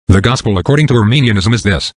The gospel according to Arminianism is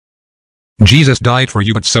this. Jesus died for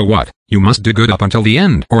you, but so what? You must do good up until the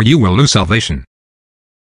end, or you will lose salvation.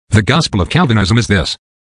 The gospel of Calvinism is this.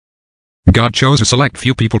 God chose a select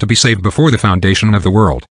few people to be saved before the foundation of the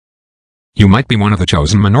world. You might be one of the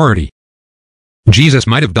chosen minority. Jesus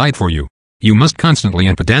might have died for you. You must constantly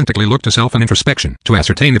and pedantically look to self and introspection to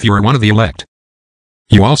ascertain if you are one of the elect.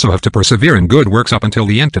 You also have to persevere in good works up until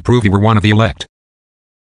the end to prove you were one of the elect.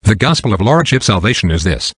 The gospel of Lordship salvation is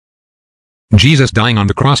this. Jesus dying on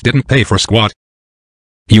the cross didn't pay for squat.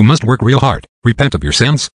 You must work real hard, repent of your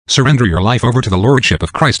sins, surrender your life over to the Lordship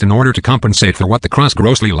of Christ in order to compensate for what the cross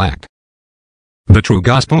grossly lacked. The true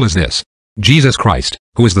gospel is this. Jesus Christ,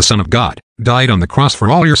 who is the Son of God, died on the cross for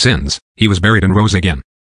all your sins. He was buried and rose again.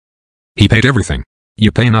 He paid everything.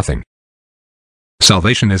 You pay nothing.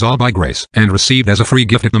 Salvation is all by grace, and received as a free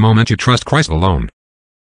gift at the moment you trust Christ alone.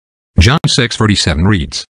 John 6:37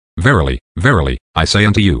 reads, Verily, verily, I say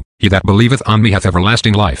unto you, he that believeth on me hath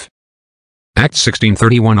everlasting life. Acts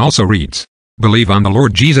 16:31 also reads, Believe on the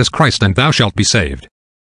Lord Jesus Christ and thou shalt be saved.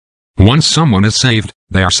 Once someone is saved,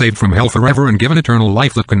 they are saved from hell forever and given eternal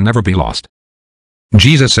life that can never be lost.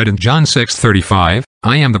 Jesus said in John 6:35,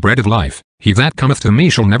 I am the bread of life, he that cometh to me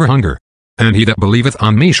shall never hunger, and he that believeth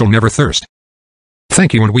on me shall never thirst.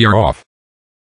 Thank you, and we are off.